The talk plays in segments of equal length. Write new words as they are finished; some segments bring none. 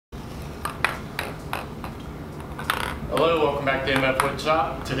Hello, welcome back to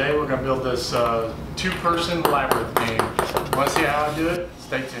MFWoodShop. Today we're going to build this two-person Labyrinth game. Want to see how I do it?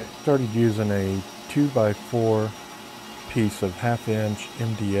 Stay tuned. Started using a 2x4 piece of 1/2 inch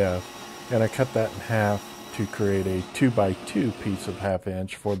MDF, and I cut that in half to create a 2x2 piece of 1/2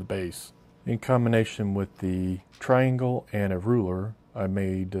 inch for the base. In combination with the triangle and a ruler, I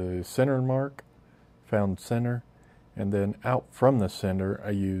made a center mark, found center, and then out from the center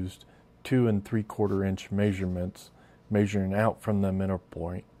I used 2 3/4 inch measurements, measuring out from the middle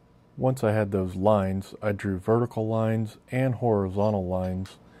point. Once I had those lines, I drew vertical lines and horizontal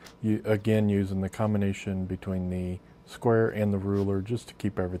lines, again using the combination between the square and the ruler just to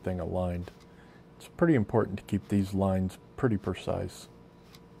keep everything aligned. It's pretty important to keep these lines pretty precise.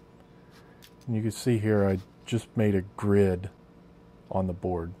 And you can see here I just made a grid on the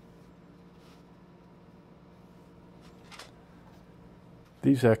board.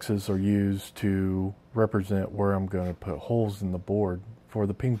 These X's are used to represent where I'm going to put holes in the board for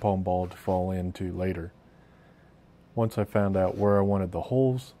the ping pong ball to fall into later. Once I found out where I wanted the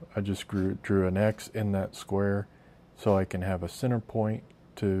holes, I just drew an X in that square so I can have a center point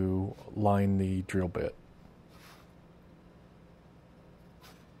to line the drill bit.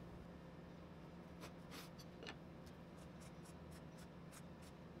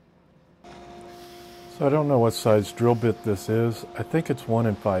 So I don't know what size drill bit this is. I think it's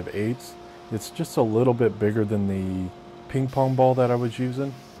 1 5/8. It's just a little bit bigger than the ping pong ball that I was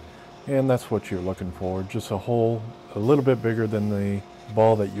using, and that's what you're looking for. Just a hole a little bit bigger than the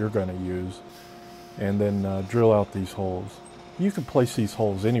ball that you're going to use, and then drill out these holes. You can place these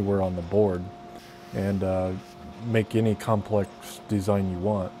holes anywhere on the board and make any complex design you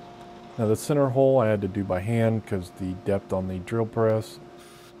want. Now the center hole I had to do by hand because the depth on the drill press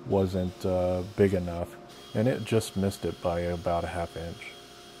wasn't big enough, and it just missed it by about 1/2 inch.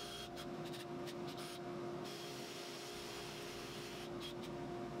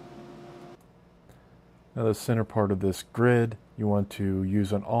 Now the center part of this grid, you want to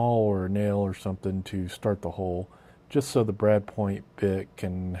use an awl or a nail or something to start the hole, just so the brad point bit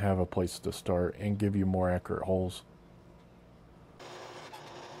can have a place to start and give you more accurate holes.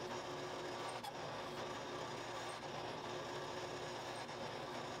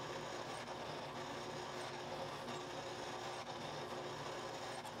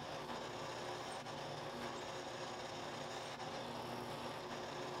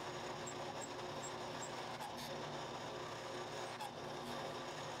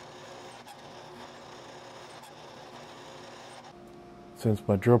 Since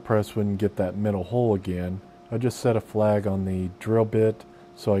my drill press wouldn't get that middle hole again, I just set a flag on the drill bit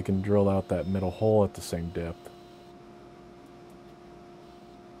so I can drill out that middle hole at the same depth.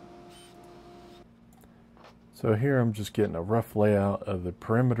 So here I'm just getting a rough layout of the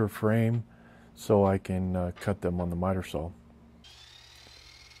perimeter frame so I can cut them on the miter saw.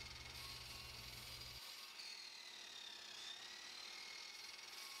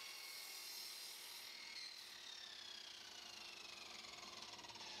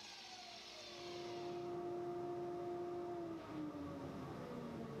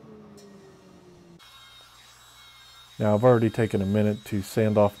 Now I've already taken a minute to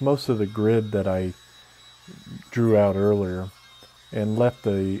sand off most of the grid that I drew out earlier and left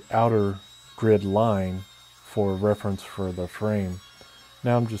the outer grid line for reference for the frame.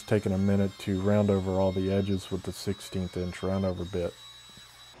 Now I'm just taking a minute to round over all the edges with the 1/16 inch round over bit.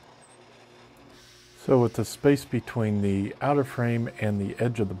 So with the space between the outer frame and the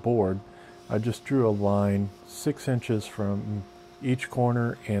edge of the board, I just drew a line 6 inches from each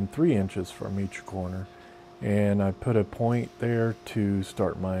corner and 3 inches from each corner. And I put a point there to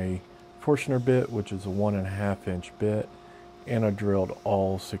start my Forstner bit, which is a 1 1/2 inch bit, and I drilled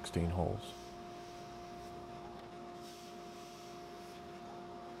all 16 holes.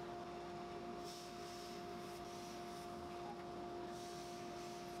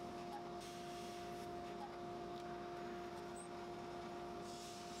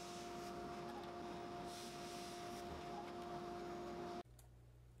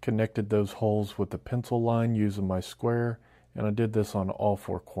 Connected those holes with the pencil line using my square, and I did this on all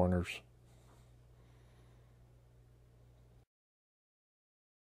 4 corners.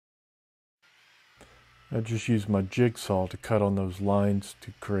 I just used my jigsaw to cut on those lines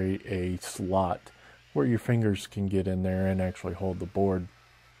to create a slot where your fingers can get in there and actually hold the board.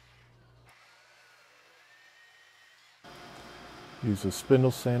 Use a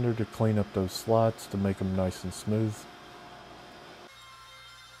spindle sander to clean up those slots to make them nice and smooth.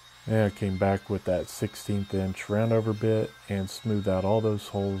 And I came back with that 1/16 inch round over bit and smoothed out all those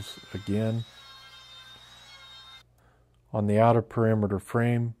holes again. On the outer perimeter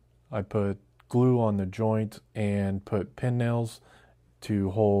frame, I put glue on the joints and put pin nails to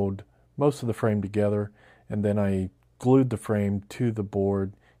hold most of the frame together, and then I glued the frame to the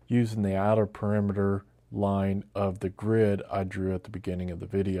board using the outer perimeter line of the grid I drew at the beginning of the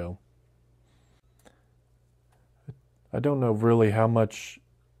video. I don't know really how much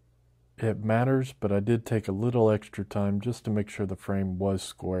it matters, but I did take a little extra time just to make sure the frame was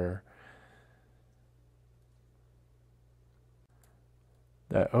square.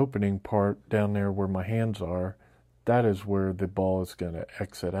 That opening part down there where my hands are, that is where the ball is going to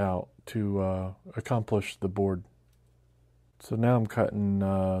exit out to accomplish the board. So now I'm cutting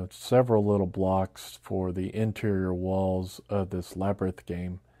several little blocks for the interior walls of this Labyrinth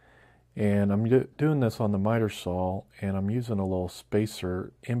game. And I'm doing this on the miter saw, and I'm using a little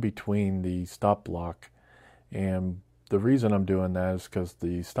spacer in between the stop block. And the reason I'm doing that is because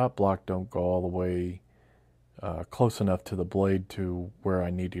the stop block don't go all the way close enough to the blade to where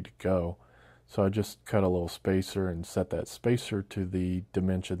I needed to go. So I just cut a little spacer and set that spacer to the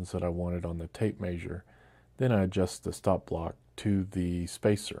dimensions that I wanted on the tape measure. Then I adjust the stop block to the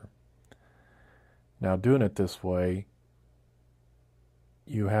spacer. Now doing it this way,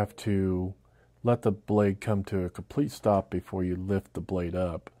 you have to let the blade come to a complete stop before you lift the blade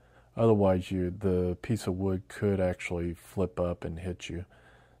up. Otherwise, the piece of wood could actually flip up and hit you.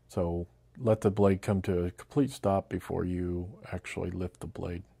 So let the blade come to a complete stop before you actually lift the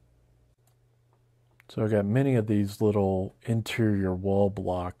blade. So I got many of these little interior wall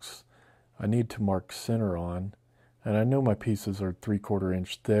blocks I need to mark center on. And I know my pieces are 3/4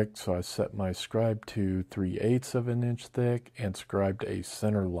 inch thick, so I set my scribe to 3/8 of an inch thick and scribed a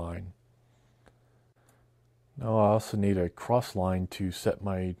center line. Now I also need a cross line to set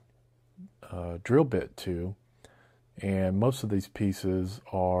my drill bit to, and most of these pieces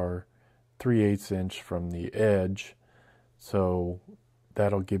are 3/8 inch from the edge, so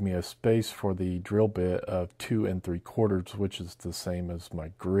that'll give me a space for the drill bit of 2 3/4, which is the same as my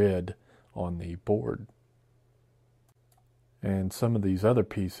grid on the board. And some of these other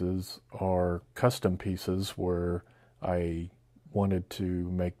pieces are custom pieces where I wanted to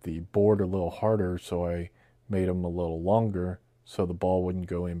make the board a little harder, so I made them a little longer so the ball wouldn't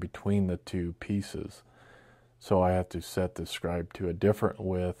go in between the two pieces. So I have to set the scribe to a different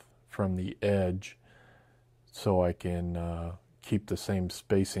width from the edge so I can keep the same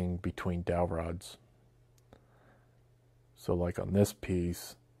spacing between dowel rods. So like on this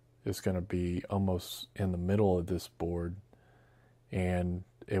piece, it's going to be almost in the middle of this board, and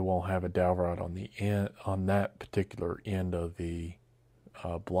it won't have a dowel rod on the end, on that particular end of the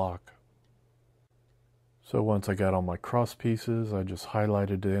block. So once I got all my cross pieces, I just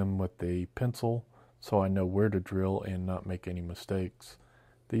highlighted them with a pencil so I know where to drill and not make any mistakes.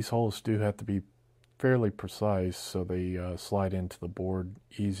 These holes do have to be fairly precise so they slide into the board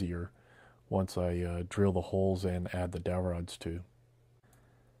easier once I drill the holes and add the dowel rods to.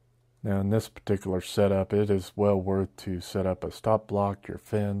 Now in this particular setup, it is well worth to set up a stop block, your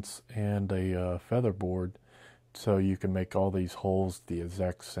fence, and a feather board so you can make all these holes the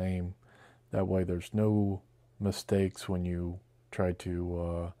exact same. That way there's no mistakes when you try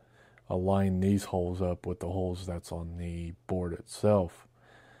to align these holes up with the holes that's on the board itself.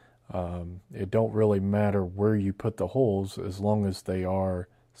 It don't really matter where you put the holes as long as they are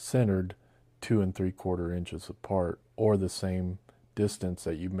centered 2 3/4 inches apart or the same distance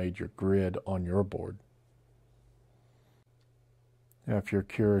that you made your grid on your board. Now if you're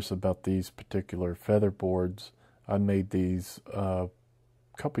curious about these particular feather boards, I made these a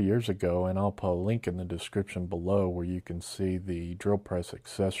couple years ago, and I'll put a link in the description below where you can see the drill press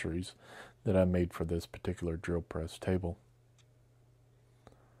accessories that I made for this particular drill press table.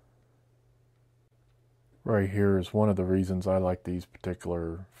 Right here is one of the reasons I like these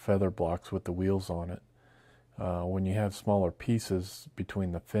particular feather blocks with the wheels on it. When you have smaller pieces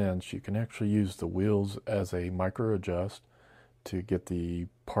between the fence, you can actually use the wheels as a micro adjust to get the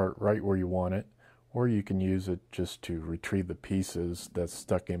part right where you want it, or you can use it just to retrieve the pieces that's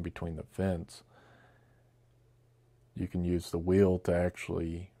stuck in between the fence. You can use the wheel to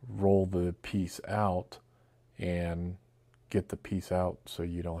actually roll the piece out and get the piece out so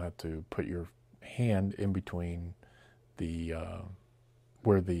you don't have to put your hand in between the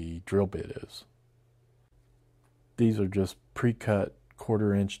where the drill bit is. These are just pre-cut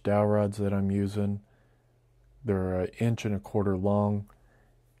 1/4 inch dowel rods that I'm using. They're 1 1/4 inches long,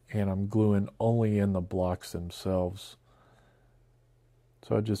 and I'm gluing only in the blocks themselves.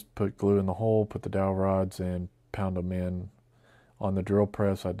 So I just put glue in the hole, put the dowel rods, and pound them in. On the drill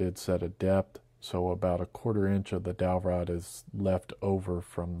press I did set a depth, so about 1/4 inch of the dowel rod is left over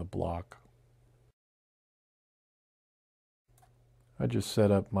from the block. I just set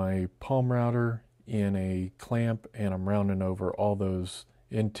up my palm router in a clamp, and I'm rounding over all those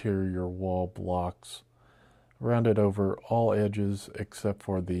interior wall blocks. Rounded over all edges except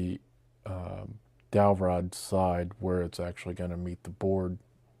for the dowel rod side where it's actually going to meet the board.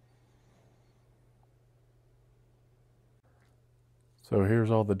 So here's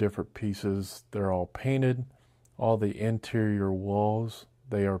all the different pieces. They're all painted. All the interior walls,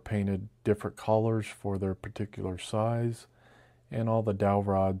 they are painted different colors for their particular size. And all the dowel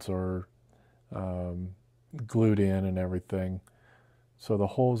rods are glued in and everything. So the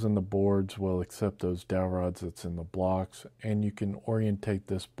holes in the boards will accept those dowel rods that's in the blocks, and you can orientate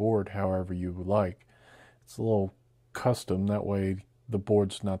this board however you like. It's a little custom, that way the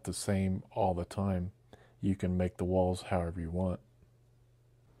board's not the same all the time. You can make the walls however you want.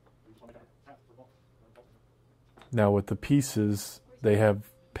 Now with the pieces, they have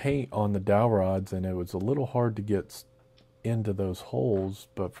paint on the dowel rods, and it was a little hard to get into those holes,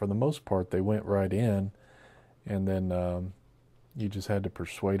 but for the most part they went right in, and then you just had to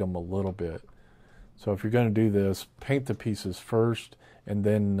persuade them a little bit. So if you're going to do this, paint the pieces first and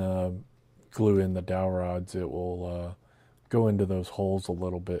then glue in the dowel rods. It will go into those holes a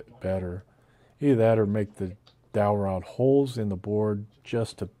little bit better. Either that or make the dowel rod holes in the board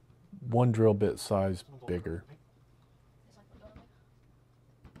just one drill bit size bigger.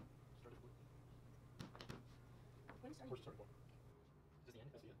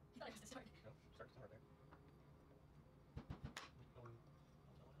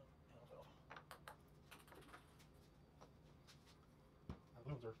 The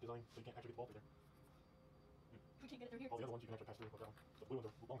blue ones are designed so you can't actually get the ball through there. We can't get it through here. All the other ones you can actually pass through with that one. The blue ones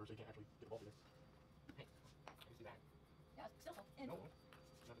are longer so you can't actually get the ball through there. Hey, you see that? Yeah, it's still in. No.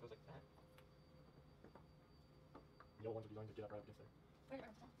 Not if it goes like that. The yellow ones are designed to get up right up against there. Where's it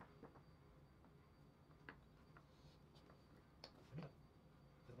right?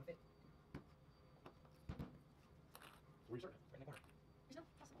 Doesn't fit. So where are you starting at? Right in the corner. There's no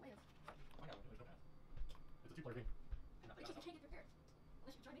possible way of. Why not? There's no path. It's a two-player game. You can't get through here.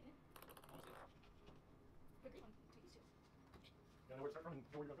 Unless you try making it. Honestly. The green one, take these two. You know where to start from and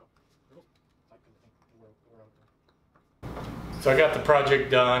know where you're going to go. There it goes. Type in the thing. So I got the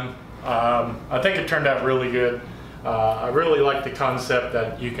project done. I think it turned out really good. I really like the concept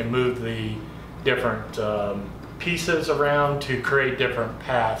that you can move the different pieces around to create different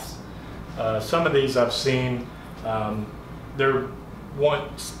paths. Some of these I've seen, they're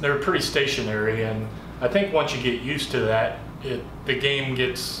pretty stationary, and I think once you get used to that, the game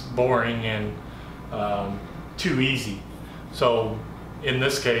gets boring and too easy. So in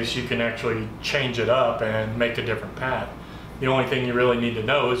this case, you can actually change it up and make a different path. The only thing you really need to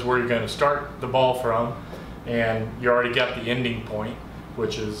know is where you're going to start the ball from, and you already got the ending point,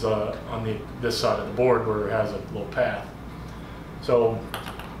 which is on this side of the board where it has a little path. So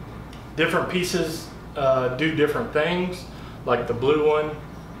different pieces do different things. Like the blue one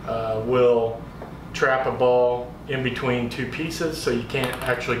will trap a ball in between two pieces, so you can't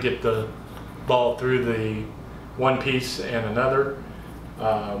actually get the ball through the one piece and another.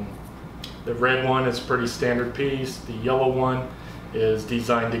 The red one is a pretty standard piece. The yellow one is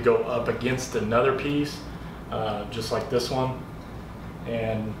designed to go up against another piece, just like this one.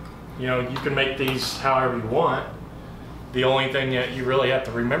 And you know, you can make these however you want. The only thing that you really have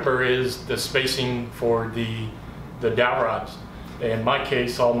to remember is the spacing for the dowel rods. In my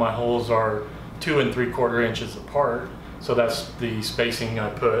case, all my holes are 2 3/4 inches apart, so that's the spacing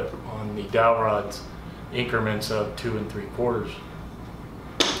I put on the dowel rods, increments of 2 3/4.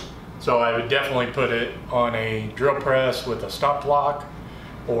 So I would definitely put it on a drill press with a stop block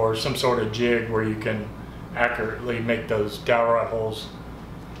or some sort of jig where you can accurately make those dowel rod holes.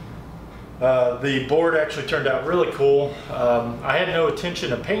 The board actually turned out really cool. I had no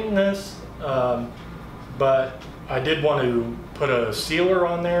intention of painting this, but I did want to put a sealer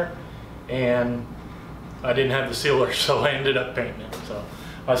on there, and I didn't have the sealer, so I ended up painting it. So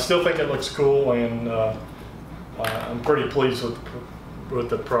I still think it looks cool, and I'm pretty pleased with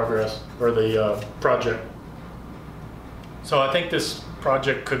the progress, or the project. So I think this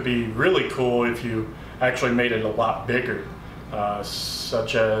project could be really cool if you actually made it a lot bigger,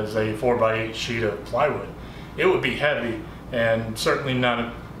 such as a 4x8 sheet of plywood. It would be heavy, and certainly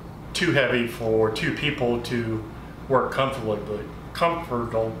not too heavy for 2 people to work comfortably.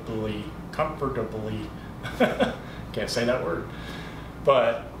 Can't say that word.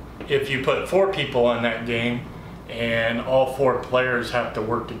 But if you put 4 people on that game, and all 4 players have to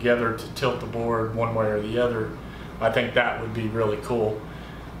work together to tilt the board one way or the other, I think that would be really cool.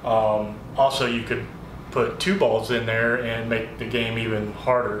 Also, you could put 2 balls in there and make the game even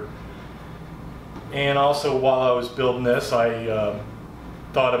harder. And also, while I was building this, I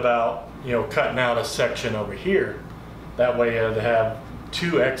thought about, you know, cutting out a section over here. That way I'd have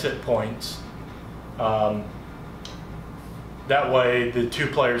 2 exit points. That way the 2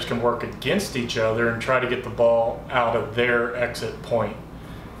 players can work against each other and try to get the ball out of their exit point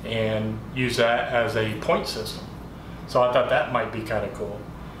and use that as a point system. So I thought that might be kind of cool.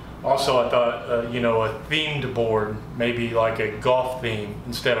 Also, I thought, you know, a themed board, maybe like a golf theme.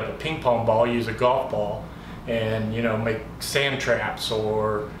 Instead of a ping pong ball, use a golf ball and, you know, make sand traps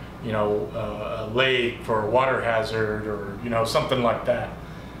or, you know, a lake for a water hazard or, you know, something like that.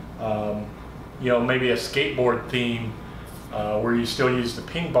 You know, maybe a skateboard theme where you still use the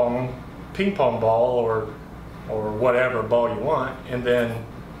ping pong ball or whatever ball you want, and then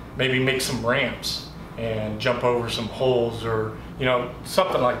maybe make some ramps and jump over some holes or, you know,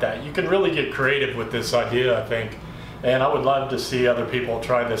 something like that. You can really get creative with this idea, I think, and I would love to see other people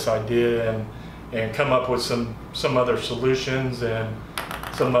try this idea and come up with some other solutions and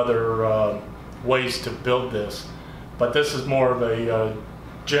some other ways to build this. But this is more of a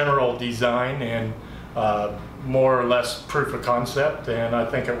general design and more or less proof of concept, and I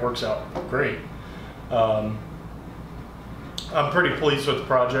think it works out great. I'm pretty pleased with the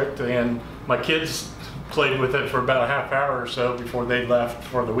project, and my kids played with it for about a half hour or so before they left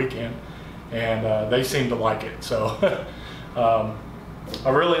for the weekend, and they seemed to like it. So I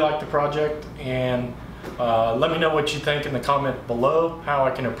really like the project, and let me know what you think in the comment below, how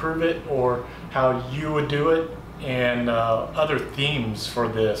I can improve it or how you would do it, and other themes for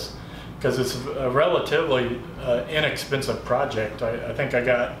this, because it's a relatively inexpensive project. I think I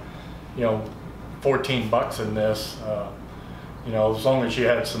got, you know, 14 bucks in this, you know, as long as you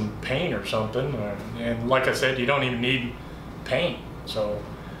had some paint or something. And like I said, you don't even need paint. So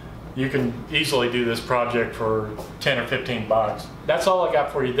you can easily do this project for 10 or 15 bucks. That's all I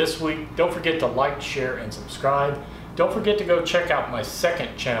got for you this week. Don't forget to like, share, and subscribe. Don't forget to go check out my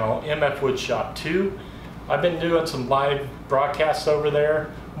second channel, MFWoodShop 2. I've been doing some live broadcasts over there,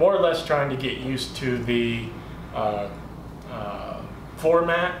 more or less trying to get used to the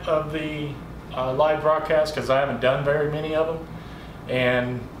format of the live broadcast, because I haven't done very many of them.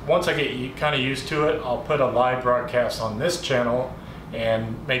 And once I get kind of used to it, I'll put a live broadcast on this channel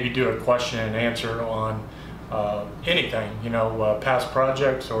and maybe do a question and answer on anything, you know, past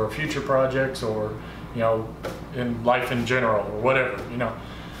projects or future projects, or, you know, in life in general or whatever, you know.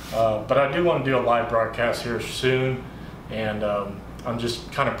 But I do want to do a live broadcast here soon, and I'm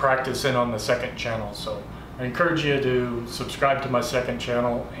just kind of practicing on the second channel. So I encourage you to subscribe to my second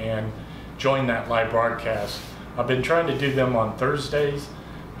channel and join that live broadcast. I've been trying to do them on Thursdays,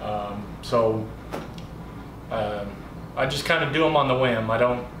 so I just kind of do them on the whim. I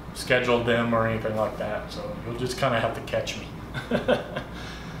don't schedule them or anything like that, so you'll just kind of have to catch me.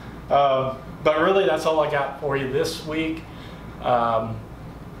 But really, that's all I got for you this week.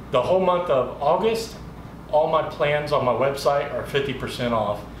 The whole month of August, all my plans on my website are 50%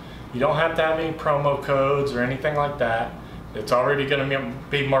 off. You don't have to have any promo codes or anything like that. It's already going to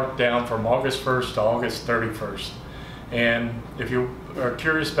be marked down from August 1st to August 31st. And if you are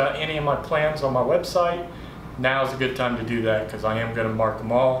curious about any of my plans on my website, now's a good time to do that, because I am going to mark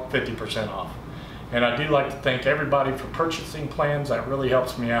them all 50% off. And I do like to thank everybody for purchasing plans. That really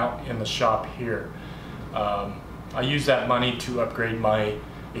helps me out in the shop here. I use that money to upgrade my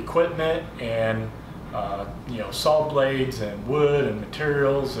equipment and you know, saw blades and wood and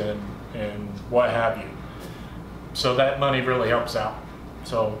materials and what have you. So that money really helps out.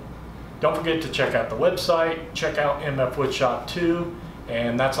 So don't forget to check out the website, check out MFWoodShop 2,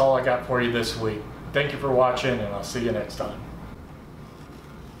 and that's all I got for you this week. Thank you for watching, and I'll see you next time.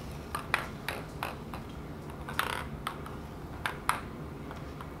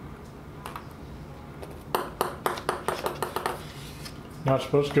 Not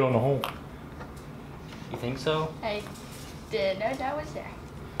supposed to go in the hole. You think so? I did know that was there.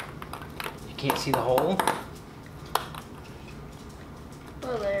 You can't see the hole?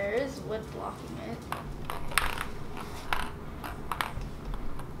 Well, there is wood blocking it.